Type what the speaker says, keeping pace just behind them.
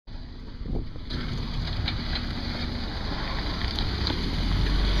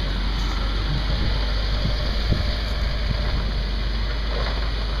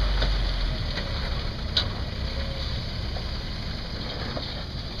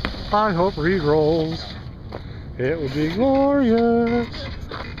I hope Reed rolls. It would be glorious.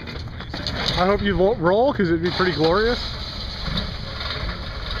 I hope you roll, because it'd be pretty glorious.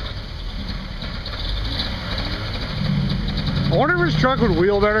 I wonder if his truck would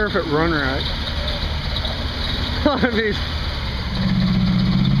wheel better if it run right. I mean,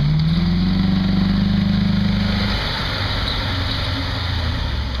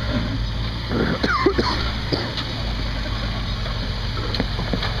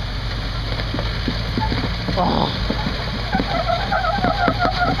 oh.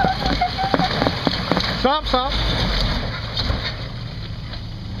 Stop, stop.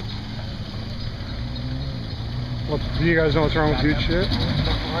 What, do you guys know what's wrong with dude shit? There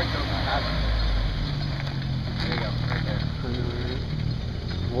you go, right there.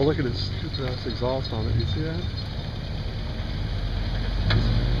 Well, look at his stupid ass exhaust on it. You see that?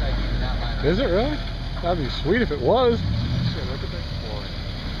 Is it really? That'd be sweet if it was. Shit, look at the Explorer.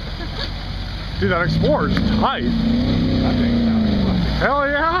 Dude, that Explorer's tight. That thing's fucking. Hell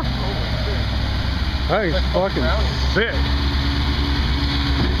yeah! That thing's fucking sick.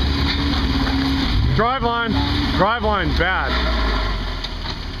 Driveline bad.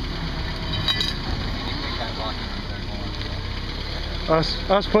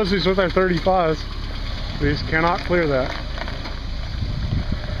 Us pussies with our 35s. We just cannot clear that.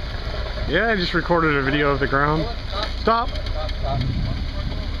 Yeah, I just recorded a video of the ground. Stop. Stop.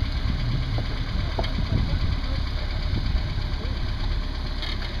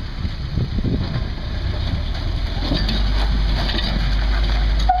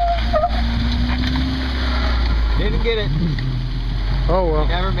 Didn't get it. Oh well. You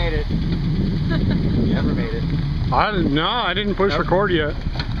never made it. You never made it. I didn't push record yet.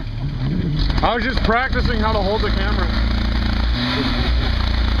 I was just practicing how to hold the camera.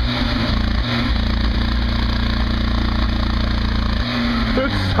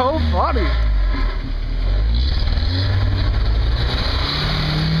 It's so funny.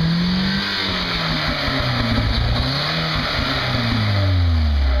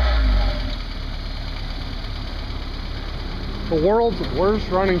 The world's worst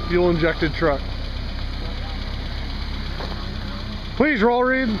running fuel injected truck. Please roll,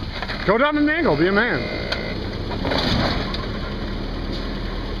 Reed. Go down an angle, be a man.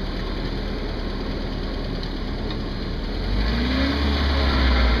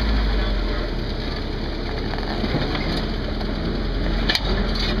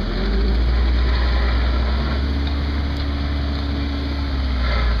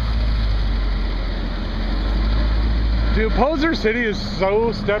 Dude, Poser City is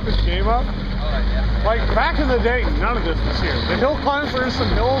so stepped its game up. Like back in the day, none of this was here. The hill climbs, there's some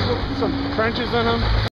hills with some trenches in them.